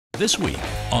This week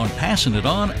on Passing It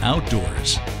On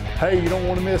Outdoors. Hey, you don't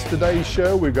want to miss today's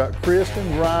show. We've got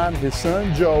Kristin, Ryan, his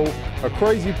son Joe, a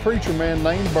crazy preacher man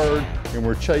named Bird, and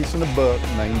we're chasing a buck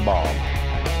named Bob.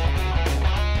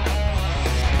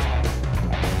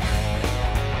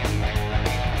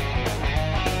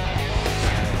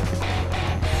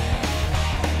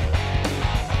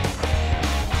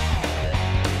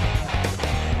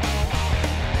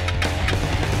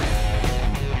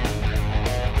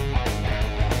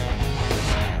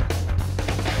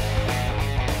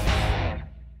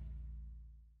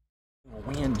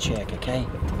 Check, okay?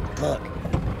 Look.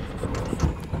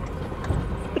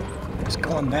 It's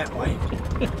going that way.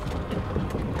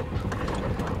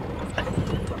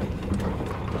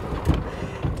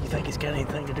 You think it's got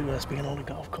anything to do with us being on a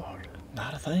golf cart?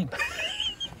 Not a thing.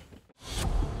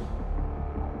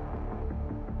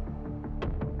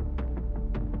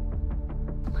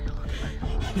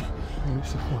 This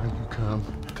is why you come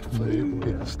to the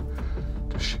Midwest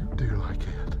to shoot deer like that.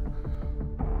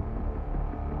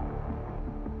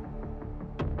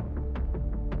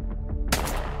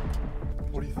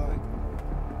 What do you think?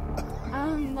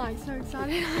 I'm like so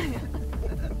excited.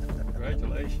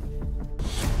 Congratulations.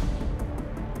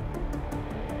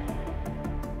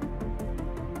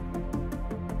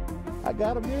 I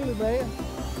got a muley, man.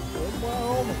 Good boy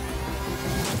on me.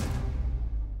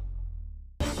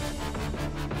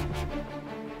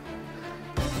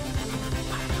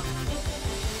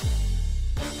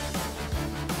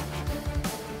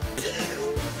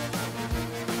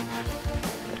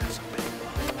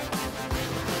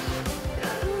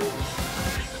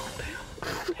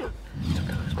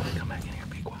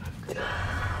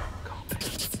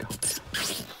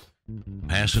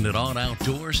 Passing It On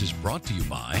Outdoors is brought to you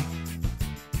by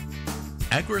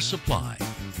Agri Supply,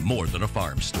 more than a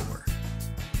farm store.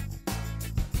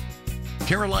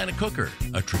 Carolina Cooker,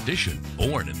 a tradition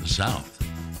born in the South.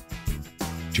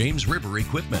 James River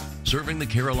Equipment, serving the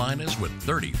Carolinas with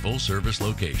 30 full-service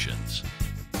locations.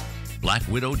 Black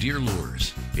Widow Deer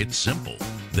Lures, it's simple,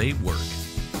 they work.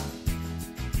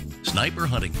 Sniper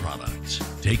Hunting Products,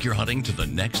 take your hunting to the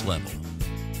next level.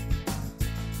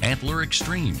 Antler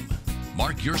Extreme,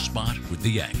 mark your spot with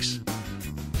the X.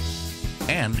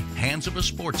 And Hands of a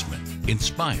Sportsman,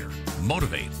 inspire,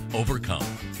 motivate, overcome.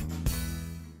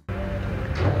 All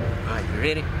right, you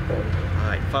ready? All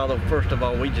right, Father, first of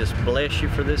all, we just bless you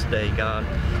for this day, God.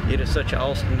 It is such an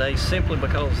awesome day simply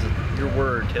because your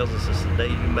word tells us it's the day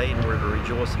you made and we're to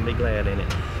rejoice and be glad in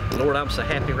it. Lord, I'm so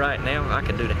happy right now. I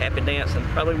can do the happy dance and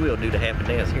probably will do the happy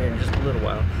dance here in just a little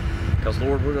while. Because,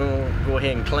 Lord, we're going to go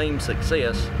ahead and claim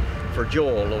success for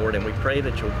Joel, Lord, and we pray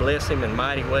that you'll bless him in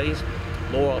mighty ways.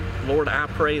 Lord, I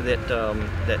pray that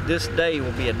that this day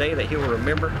will be a day that he'll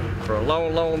remember for a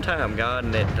long, long time, God,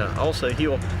 and that also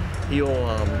he'll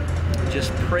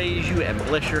just praise you and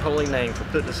bless your holy name for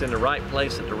putting us in the right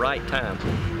place at the right time.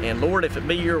 And Lord, if it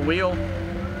be your will,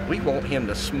 we want him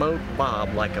to smoke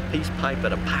Bob like a peace pipe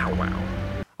at a powwow.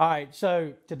 All right,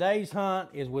 so today's hunt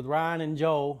is with Ryan and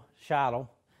Joel Scheidel.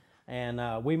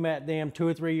 And we met them 2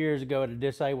 or 3 years ago at a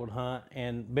disabled hunt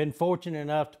and been fortunate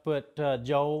enough to put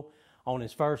Joel on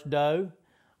his first doe.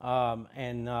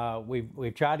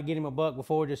 We've tried to get him a buck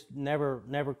before, just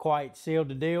never quite sealed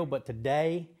the deal, but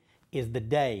today is the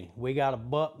day. We got a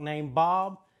buck named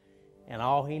Bob, and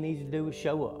all he needs to do is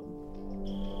show up.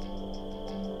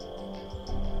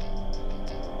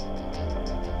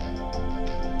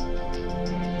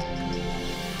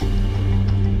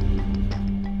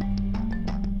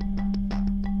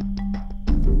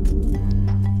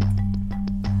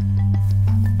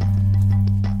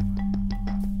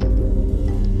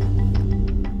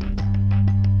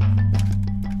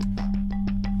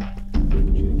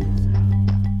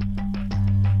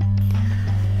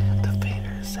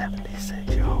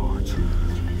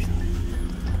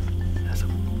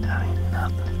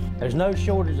 There's no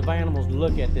shortage of animals to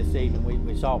look at this evening.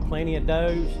 We saw plenty of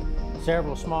does,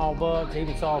 several small bucks,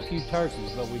 even saw a few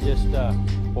turkeys, but we just,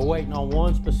 we're waiting on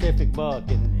one specific buck.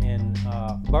 And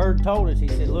Bird told us, he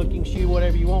said, look, you can shoot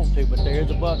whatever you want to, but there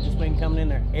is a buck that's been coming in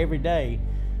there every day.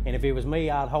 And if it was me,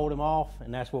 I'd hold him off,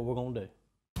 and that's what we're gonna do.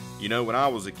 You know, when I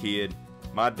was a kid,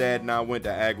 my dad and I went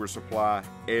to Agri Supply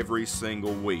every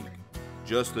single week.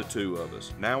 Just the two of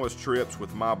us. Now it's trips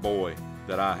with my boy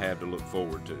that I have to look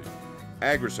forward to.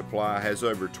 Agri Supply has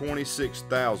over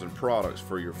 26,000 products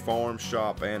for your farm,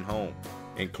 shop, and home,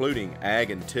 including ag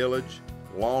and tillage,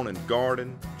 lawn and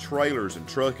garden, trailers and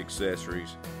truck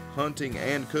accessories, hunting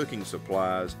and cooking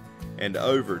supplies, and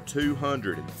over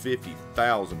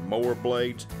 250,000 mower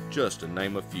blades, just to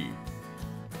name a few.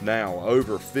 Now,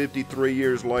 over 53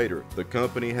 years later, the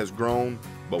company has grown,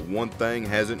 but one thing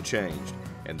hasn't changed.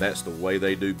 and that's the way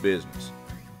they do business.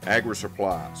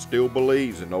 AgriSupply still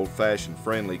believes in old-fashioned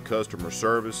friendly customer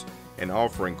service and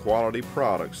offering quality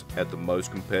products at the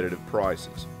most competitive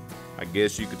prices. I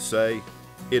guess you could say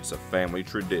it's a family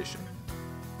tradition.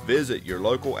 Visit your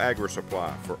local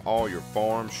AgriSupply for all your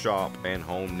farm, shop, and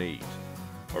home needs,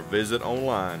 or visit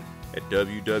online at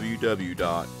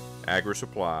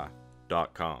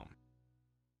www.agrisupply.com.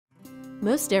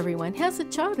 Most everyone has a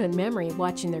childhood memory of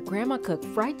watching their grandma cook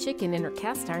fried chicken in her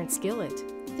cast iron skillet.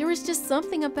 There was just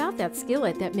something about that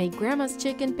skillet that made Grandma's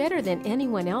chicken better than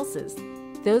anyone else's.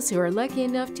 Those who are lucky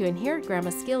enough to inherit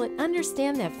Grandma's skillet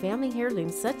understand that family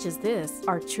heirlooms such as this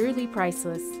are truly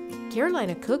priceless.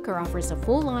 Carolina Cooker offers a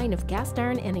full line of cast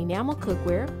iron and enamel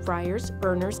cookware, fryers,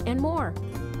 burners, and more.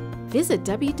 Visit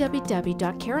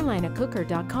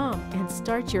www.carolinacooker.com and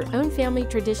start your own family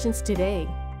traditions today.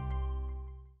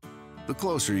 The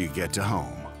closer you get to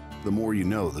home, the more you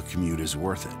know the commute is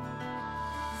worth it.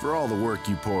 For all the work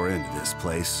you pour into this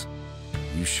place,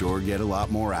 you sure get a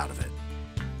lot more out of it.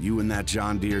 You and that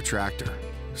John Deere tractor,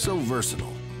 so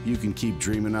versatile, you can keep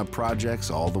dreaming up projects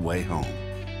all the way home.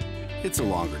 It's a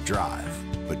longer drive,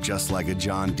 but just like a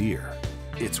John Deere,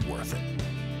 it's worth it.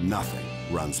 Nothing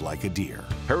runs like a Deere.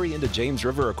 Hurry into James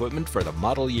River Equipment for the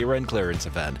model year-end clearance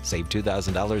event. Save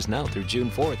 $2,000 now through June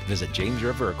 4th. Visit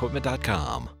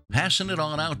jamesriverequipment.com. Passing It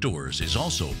On Outdoors is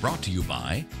also brought to you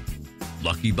by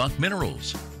Lucky Buck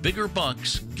Minerals, bigger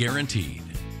bucks guaranteed.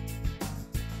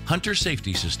 Hunter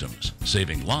Safety Systems,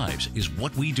 saving lives is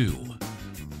what we do.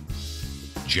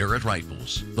 Jarrett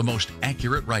Rifles, the most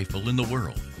accurate rifle in the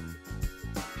world.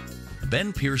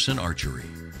 Ben Pearson Archery,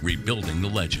 rebuilding the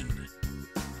legend.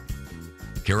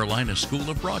 Carolina School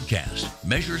of Broadcast,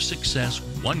 measures success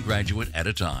one graduate at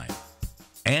a time.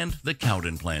 And the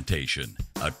Cowden Plantation,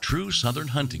 a true Southern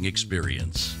hunting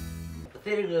experience. The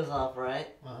feeder goes off, right?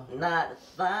 Not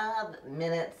 5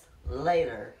 minutes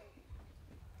later,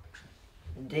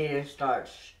 deer start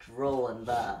strolling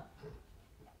by.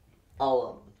 All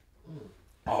of them.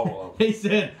 All of them. He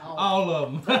said all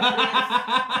of them.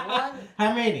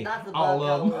 How many? Not the all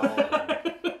buck of them.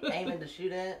 aiming to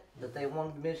shoot at, that they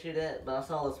wanted me to shoot at, but I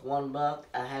saw this one buck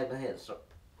I had my head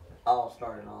all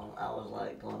started on. I was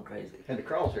like going crazy. Had the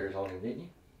crosshairs on him, didn't you?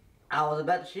 I was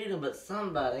about to shoot him, but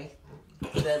somebody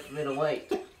said for me to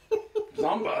wait.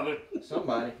 Somebody.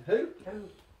 Who?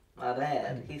 My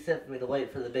dad. He said for me to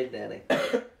wait for the big daddy.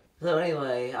 So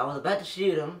anyway, I was about to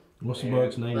shoot him. What's the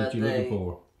buck's name that you're looking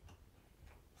for?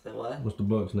 Say what? What's the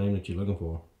buck's name that you're looking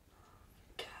for?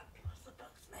 God, what's the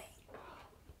buck's name?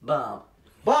 Bob.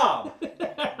 Bob!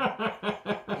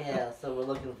 Yeah, so we're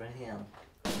looking for him.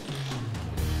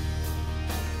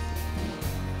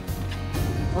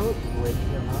 Hopefully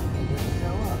he'll not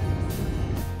show up.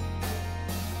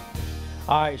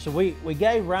 All right, so we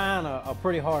gave Ryan a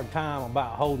pretty hard time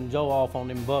about holding Joe off on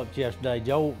them bucks yesterday.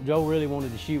 Joe really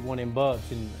wanted to shoot one of them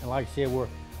bucks, and like I said, we're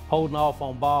holding off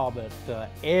on Bob, but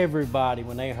everybody,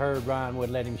 when they heard Ryan would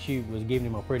let him shoot, was giving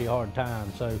him a pretty hard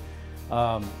time. So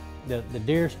the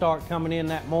deer start coming in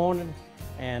that morning,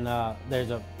 and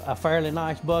there's a fairly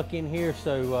nice buck in here,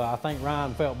 so I think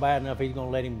Ryan felt bad enough he's gonna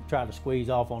let him try to squeeze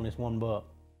off on this one buck.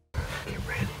 Get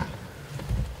ready.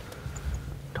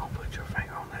 Don't put your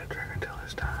finger on that trigger until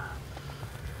it's time.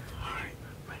 All right.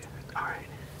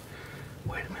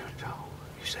 Wait a minute, Joe.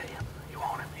 You see him? You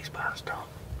want him? He's by the stump.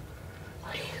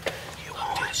 You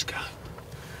want him, Scott?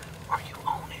 Are you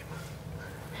on him?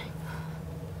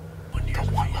 The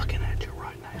one looking at you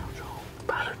right now, Joe.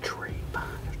 By the tree,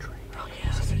 behind the tree. Oh,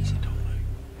 yes.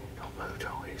 Don't move,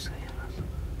 Joe. He's seeing us.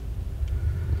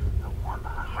 The one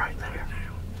behind right there.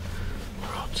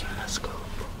 Broadside, let's go.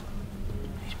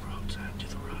 He's broadside to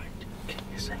the right. Can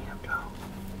you see him, Joe?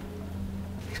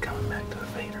 He's coming back to the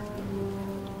feeder.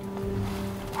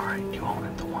 All right, you on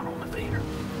him, the one on the feeder?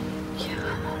 Yeah,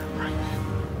 I'm on him right now.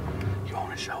 You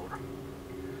on his shoulder?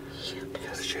 Yeah, you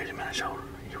gotta shoot him in the shoulder.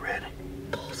 You ready?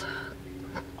 Bullseye.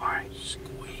 All right,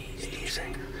 squeeze.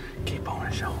 Easy. Keep on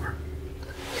his shoulder.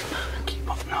 He's moving. Keep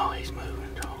on. No, he's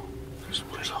moving, Joe. Just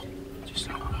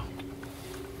hold on.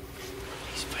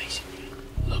 He's facing you.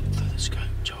 Look through the scope,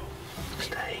 Joe.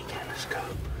 Stay in the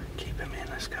scope. Keep him in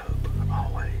the scope.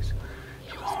 Always.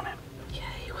 You on him?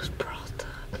 Yeah, he was brought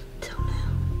up till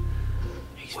now.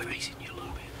 He's facing you a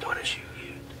little bit. Don't shoot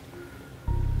you.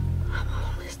 I'm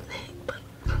on his neck, but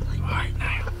I'm like... All right,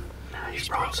 now. Now he's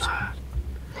broadside.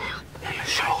 Now. In the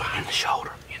shoulder. In the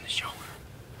shoulder. In the shoulder.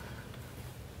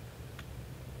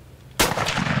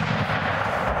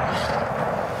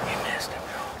 You missed him,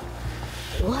 Joe.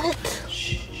 What?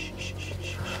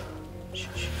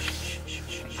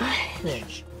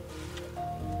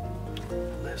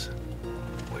 Listen,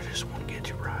 we just want to get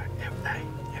you right. Hey,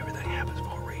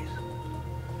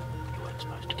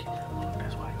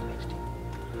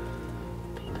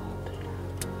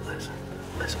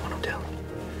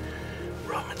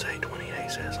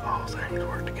 all things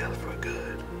work together for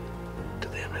good to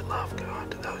them that love God,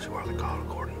 to those who are the called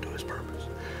according to his purpose.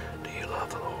 Do you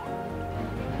love the Lord?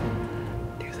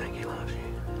 Do you think he loves you?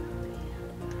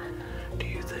 Do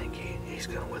you think he's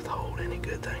going to withhold any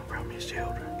good thing from his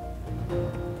children?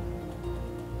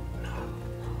 No.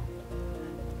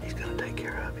 He's going to take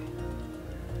care of you.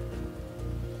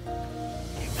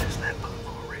 You missed that boat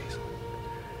for a reason.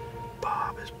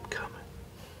 Bob is coming.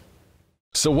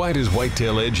 So why does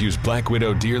Whitetail Edge use Black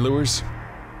Widow deer lures?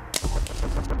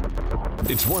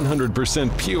 It's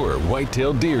 100% pure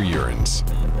whitetail deer urines.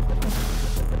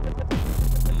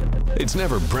 It's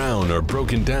never brown or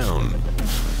broken down.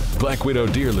 Black Widow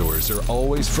deer lures are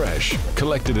always fresh,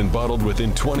 collected and bottled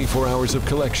within 24 hours of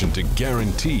collection to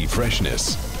guarantee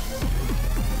freshness.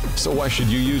 So why should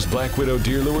you use Black Widow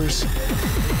deer lures?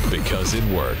 Because it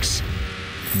works.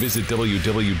 Visit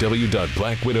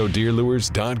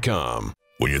www.blackwidowdeerlures.com.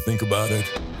 When you think about it,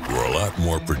 we're a lot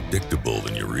more predictable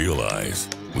than you realize.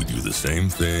 We do the same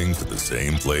things at the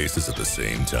same places at the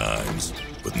same times,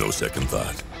 with no second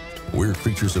thought. We're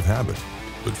creatures of habit,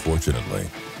 but fortunately,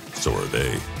 so are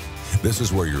they. This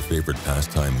is where your favorite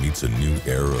pastime meets a new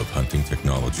era of hunting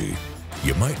technology.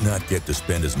 You might not get to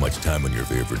spend as much time on your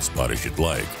favorite spot as you'd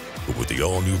like, but with the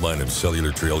all-new line of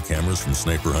cellular trail cameras from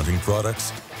Sniper Hunting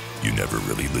Products, you never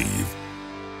really leave.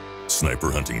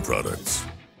 Sniper Hunting Products.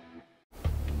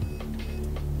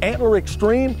 Antler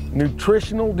Extreme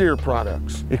Nutritional Deer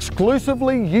Products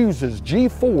exclusively uses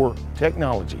G4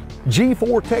 technology.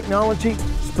 G4 technology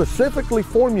specifically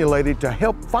formulated to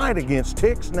help fight against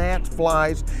ticks, gnats,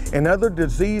 flies, and other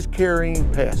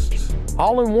disease-carrying pests.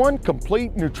 All-in-one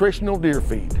complete nutritional deer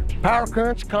feed. Power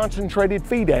Crunch concentrated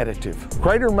feed additive.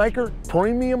 Crater Maker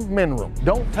premium mineral.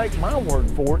 Don't take my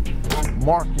word for it.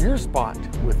 Mark your spot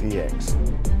with the X.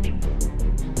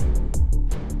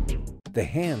 The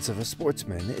Hands of a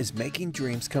Sportsman is making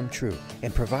dreams come true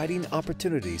and providing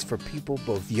opportunities for people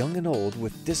both young and old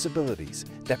with disabilities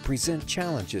that present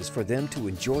challenges for them to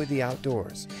enjoy the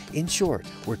outdoors. In short,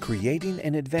 we're creating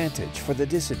an advantage for the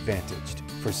disadvantaged.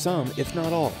 For some, if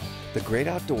not all, the great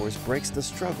outdoors breaks the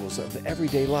struggles of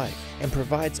everyday life and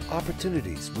provides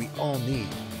opportunities we all need.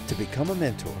 To become a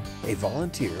mentor, a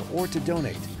volunteer, or to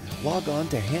donate, log on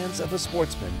to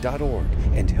handsofasportsman.org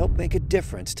and help make a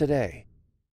difference today.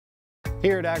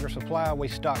 Here at AgriSupply, we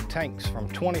stock tanks from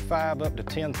 25 up to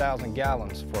 10,000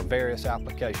 gallons for various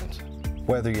applications.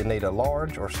 Whether you need a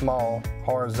large or small,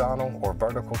 horizontal or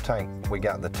vertical tank, we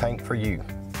got the tank for you.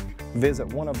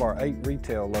 Visit one of our 8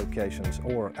 retail locations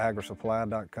or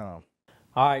agrisupply.com.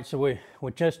 All right, so we're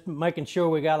just making sure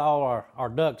we got all our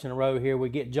ducks in a row here. We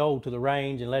get Joel to the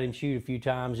range and let him shoot a few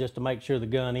times just to make sure the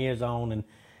gun is on, and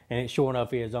it sure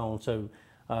enough is on. So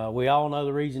we all know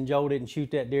the reason Joel didn't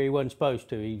shoot that deer. He wasn't supposed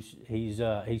to. He's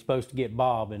supposed to get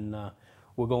Bob, and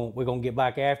we're gonna get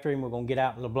back after him. We're gonna get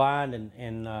out in the blind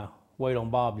and wait on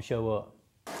Bob to show up.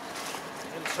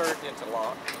 Insert into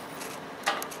lock.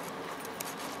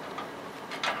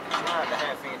 Slide the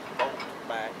half-inch bolt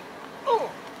back. Oh,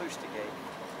 push the gate.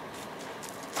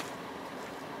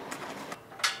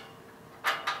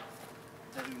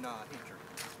 Do not enter.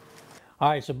 All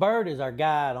right, so Bird is our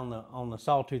guide on the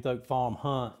Sawtooth Oak Farm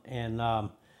hunt, and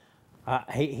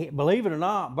he, believe it or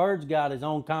not, Bird's got his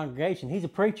own congregation. He's a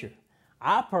preacher.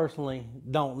 I personally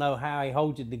don't know how he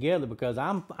holds it together because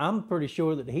I'm pretty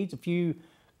sure that he's a few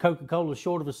Coca-Colas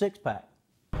short of a six-pack.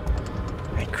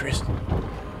 Hey, Kristin,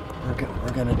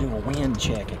 we're gonna do a wind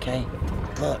check, okay?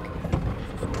 Look,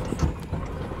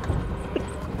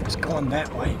 it's going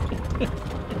that way.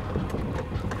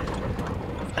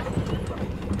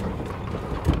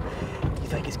 You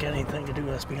think it's got anything to do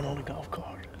with us being on the golf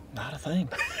cart? Not a thing.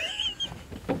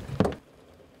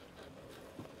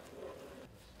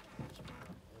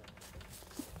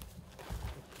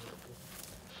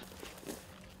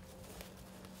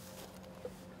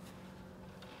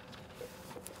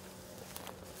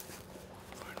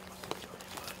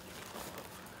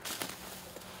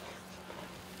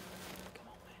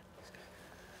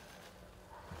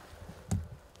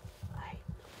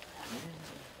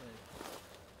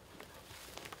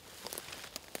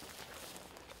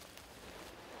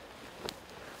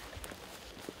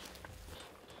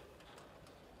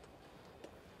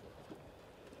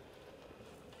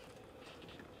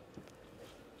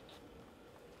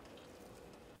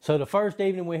 So the first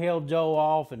evening we held Joe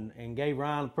off and gave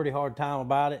Ryan a pretty hard time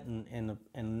about it, and the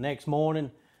next morning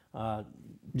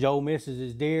Joe misses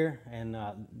his deer, and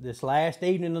this last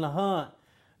evening in the hunt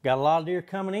got a lot of deer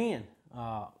coming in,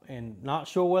 and not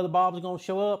sure whether Bob's going to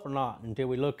show up or not until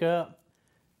we look up.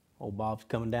 Old Bob's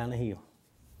coming down the hill.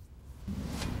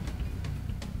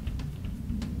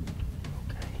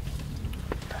 Okay.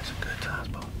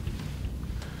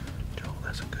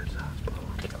 that's a good size buck.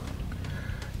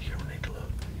 You don't need to look.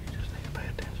 You just need to pay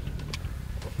attention.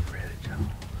 Ready, Joe?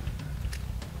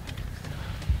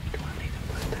 Do I need to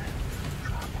put that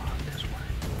tripod this way?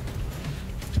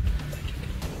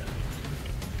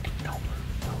 Don't move.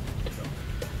 Don't move.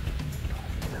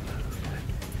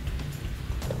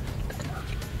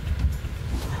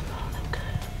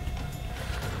 Okay.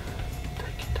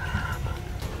 Take your time.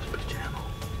 Just be gentle.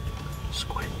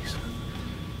 Squeeze.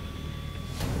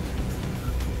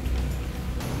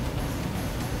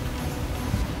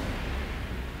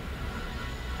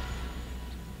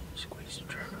 Squeeze the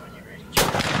trigger when you're ready.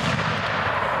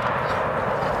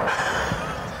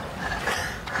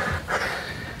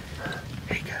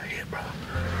 Here you go, hit, bro.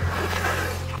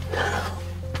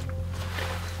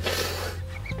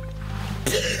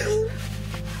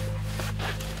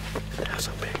 That's a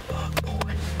big buck,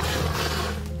 boy.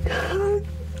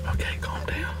 Okay, calm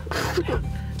down. Calm down.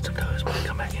 Some does when you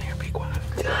come back in here, be quiet.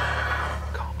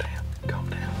 Calm down. Calm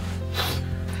down.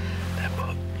 That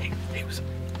buck, he was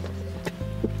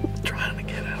trying to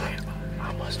get out of here.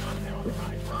 I must not have been on the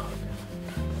right run.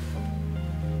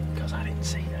 Because I didn't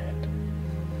see that.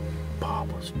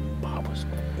 Bob was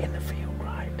in the field,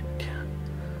 right? Yeah.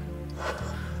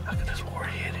 I could have swore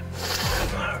he hit him.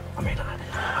 No, I mean,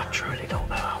 I truly don't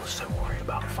know. I was so worried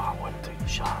about following through the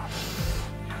shot.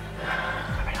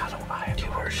 I mean,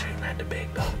 you were shooting at the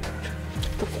big buck.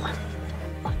 The one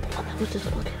that was just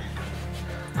looking at me.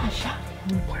 I shot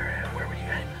him. Where were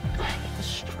you aiming? I hit the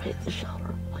straight in the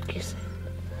shoulder, like you said.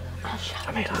 I shot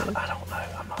him. I mean, I don't know.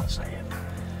 I'm not saying.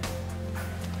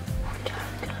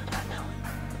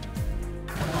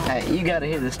 Hey, you gotta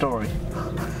hear the story.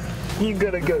 You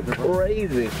gotta go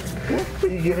crazy.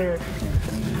 When you get here,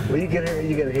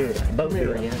 you gotta hear it. Both of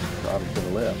you. Probably to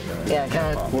the left. Right? Yeah,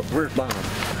 kind of. Where's Bob?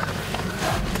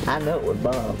 I know it was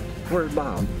Bob. Where's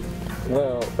Bob?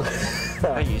 Well,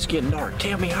 hey, it's getting dark.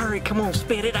 Tell me, hurry. Come on,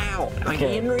 spit it out.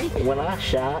 Okay. Henry? When I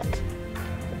shot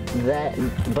that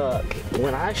buck,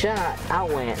 I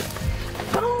went,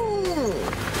 boom!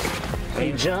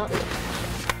 He jumped,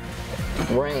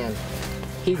 ran.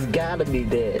 He's gotta be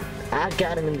dead. I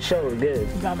got him in the shoulder good.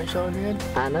 You got me shoulder good?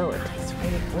 I know it.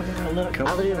 We're gonna look.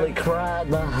 I literally cried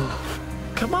behind.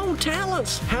 Come on, tell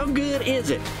us. How good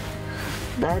is it?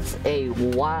 That's a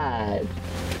wide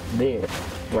deer.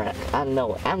 Right. I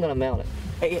know it. I'm gonna mount it.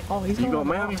 Hey, you gonna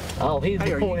mount him? Oh, he's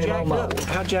hey, are you going jacked on up?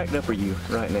 How jacked up are you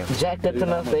right now? Jacked up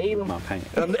enough to eat him? My pants.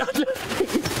 We got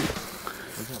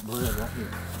blood right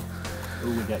here.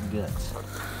 Oh, we got guts.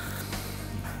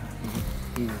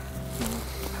 Here.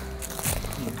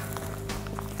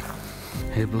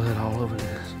 Hey, blood all over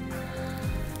this.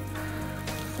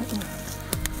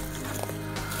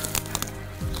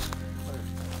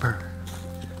 Burr.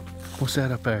 What's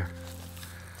that up there?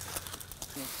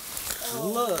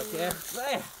 Look at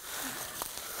that.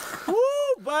 Woo,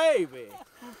 baby.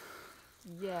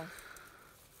 Yeah.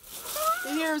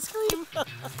 You hear him scream?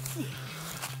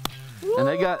 And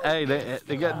they got, hey,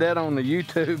 they got that on the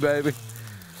YouTube, baby.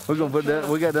 We're gonna put that.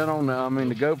 We got that on the,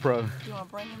 the GoPro. You wanna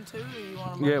bring him too, or you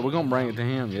wanna? Yeah, we're gonna bring it to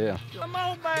him. Yeah. Come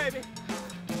on, baby.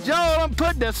 Joel, I'm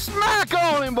putting the smack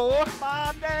on him, boy.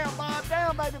 Bob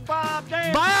down, baby, Bob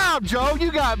down. Bob, Joe,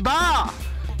 you got Bob.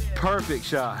 Perfect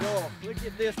shot. Joel, look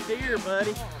at this deer,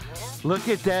 buddy. Look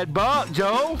at that buck,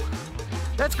 Joe.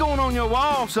 That's going on your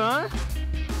wall, son.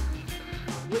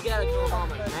 We gotta go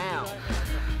on it now.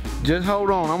 Just hold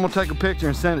on. I'm gonna take a picture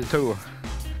and send it to her.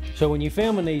 So when you're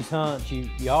filming these hunts,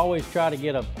 you always try to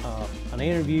get an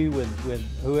interview with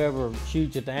whoever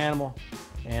shoots at the animal.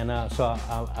 And so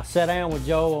I sat down with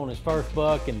Joe on his first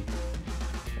buck, and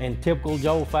in typical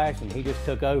Joe fashion, he just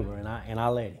took over, and I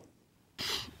let him.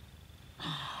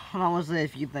 And I want to say a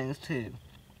few things too.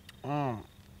 I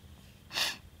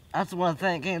just want to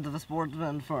thank him to the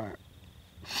sportsman for,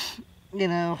 you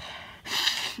know,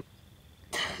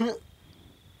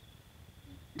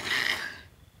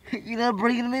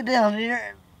 bringing me down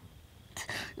here.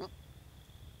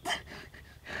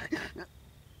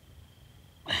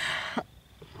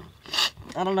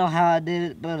 I don't know how I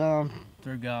did it, but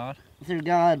Through God. Through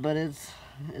God, but it's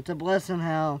a blessing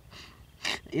how,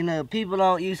 people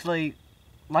don't usually,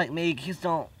 like me, kids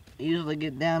don't usually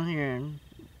get down here, and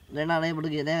they're not able to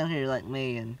get down here like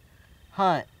me and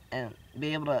hunt and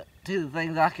be able to do the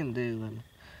things I can do and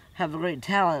have a great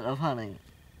talent of hunting.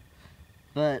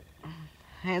 But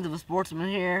Hands of a Sportsman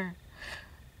here,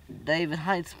 David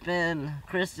Heitzman,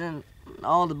 Kristin,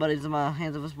 all the buddies of my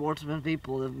Hands of a Sportsman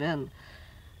people have been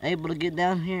able to get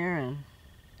down here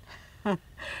and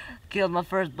killed my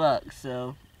first buck.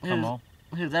 So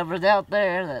whoever's out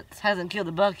there that hasn't killed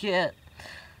a buck yet,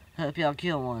 I hope y'all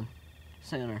kill one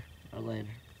sooner or later.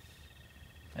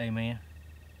 Hey, man.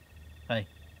 Hey,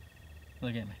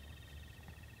 look at me.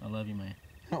 I love you, man.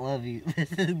 I love you.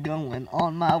 This is going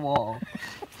on my wall.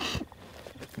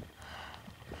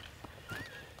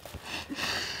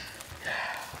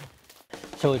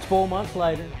 So it's 4 months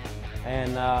later,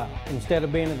 and instead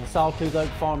of being at the Sawtooth Oak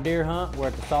Farm deer hunt, we're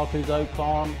at the Sawtooth Oak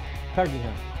Farm turkey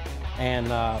hunt. And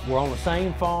we're on the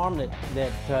same farm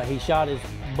that he shot his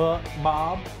buck,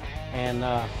 Bob. And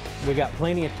we got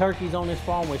plenty of turkeys on this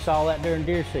farm. We saw that during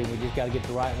deer season. We just got to get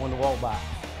the right one to walk by.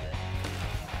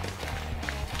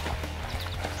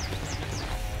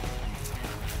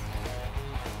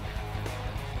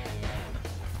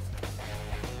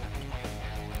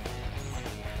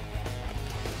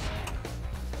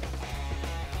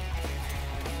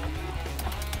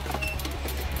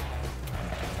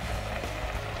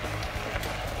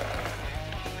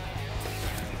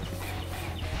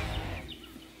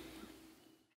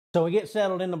 So we get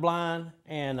settled in the blind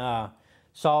and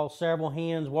saw several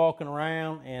hens walking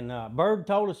around, and Bird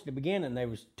told us at the beginning there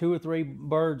was 2 or 3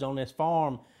 birds on this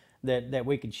farm that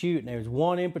we could shoot, and there was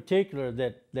one in particular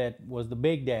that was the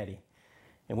Big Daddy.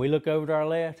 And we look over to our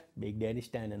left, Big Daddy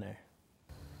standing there.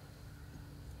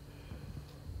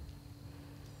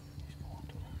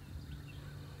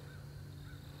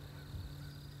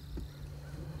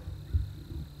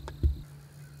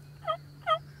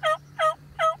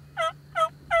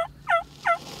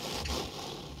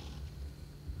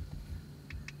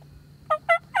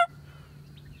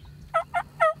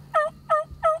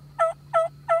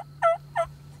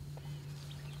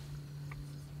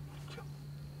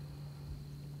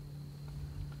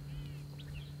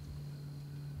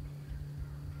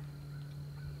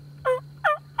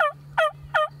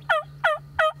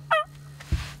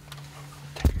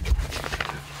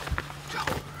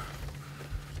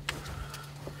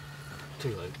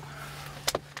 Too late.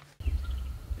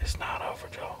 It's not over,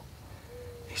 Joe.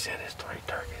 He said there's 3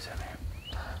 turkeys in there.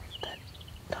 That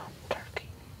dumb turkey.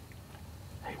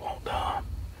 He won't done.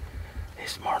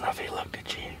 He's smart enough he looked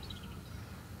at you.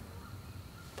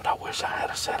 But I wish I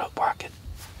had a setup where I could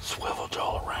swivel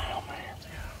Joel around, man.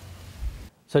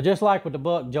 So just like with the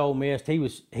buck Joel missed,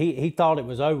 he thought it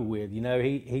was over with. You know,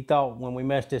 he thought when we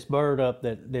messed this bird up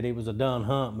that it was a done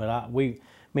hunt. But me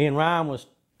and Ryan was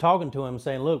talking to him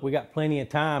saying, look, we got plenty of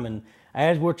time, and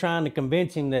as we're trying to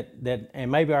convince him that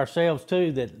and maybe ourselves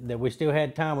too, that we still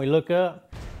had time, we look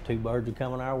up, 2 birds are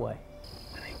coming our way.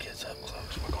 When he gets up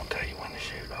close, we're gonna tell you when to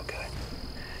shoot, okay?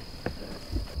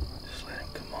 Just let him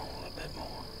come on a little bit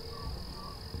more.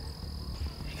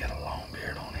 He got a long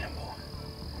beard on him, boy.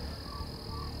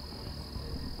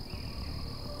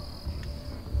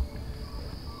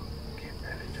 Get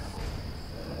ready, Joe.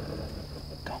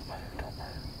 Don't move, don't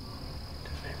move.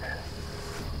 Just be ready.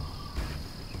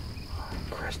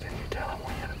 Kristin, you tell him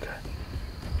when, okay?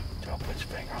 Joe, put your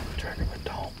finger on the trigger, but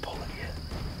don't pull it yet.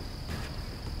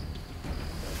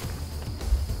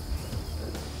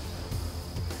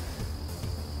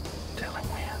 Tell him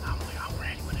when. I'm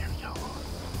ready whenever y'all are.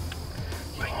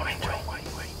 You on it, Joe? Wait.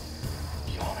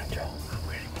 You on it, Joe? I'm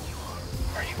ready when you are.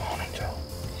 Are you on it, Joe?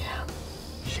 Yeah.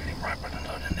 Shoot him right by the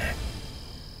nose and neck.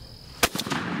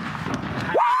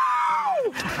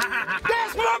 Woo!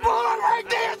 That's my bullet right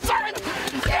there, son!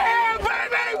 Yeah,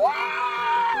 baby!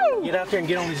 Woo! Get out there and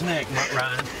get on his neck,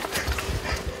 Ryan.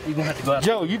 You're gonna have to go out.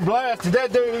 Joe, you blasted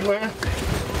that dude, man.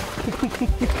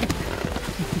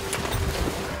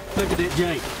 Look at that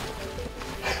Jake.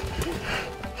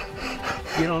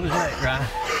 Get on his neck, Ryan.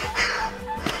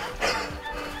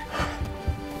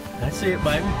 That's it,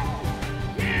 baby.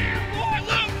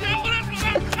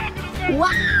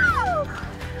 Wow!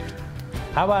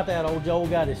 How about that? Old Joel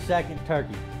got his 2nd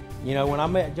turkey. You know, when I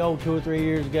met Joel 2 or 3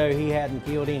 years ago, he hadn't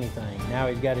killed anything. Now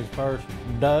he's got his first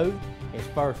doe, his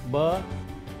first buck.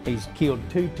 He's killed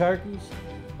 2 turkeys.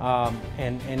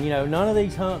 And you know, none of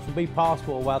these hunts would be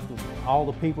possible without all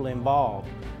the people involved.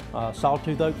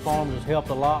 Sawtooth Oak Farm has helped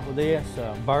a lot with this.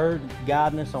 Bird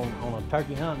guiding us on a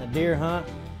turkey hunt and a deer hunt.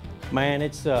 Man,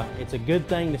 it's a good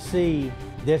thing to see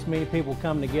this many people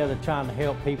come together trying to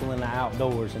help people in the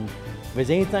outdoors. And if there's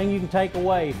anything you can take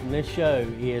away from this show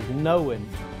is knowing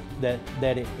that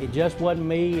it just wasn't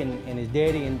me and his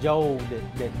daddy and Joel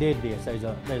that did this. There's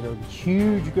a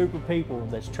huge group of people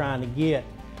that's trying to get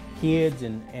kids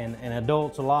and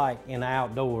adults alike in the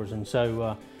outdoors. And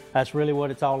so that's really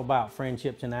what it's all about,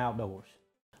 friendships in the outdoors.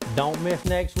 Don't miss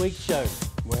next week's show.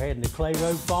 We're heading to Clay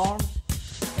Road Farms.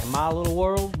 In my little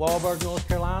world, Walburg, North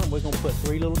Carolina, we're gonna put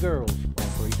 3 little girls on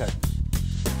 3 turkeys.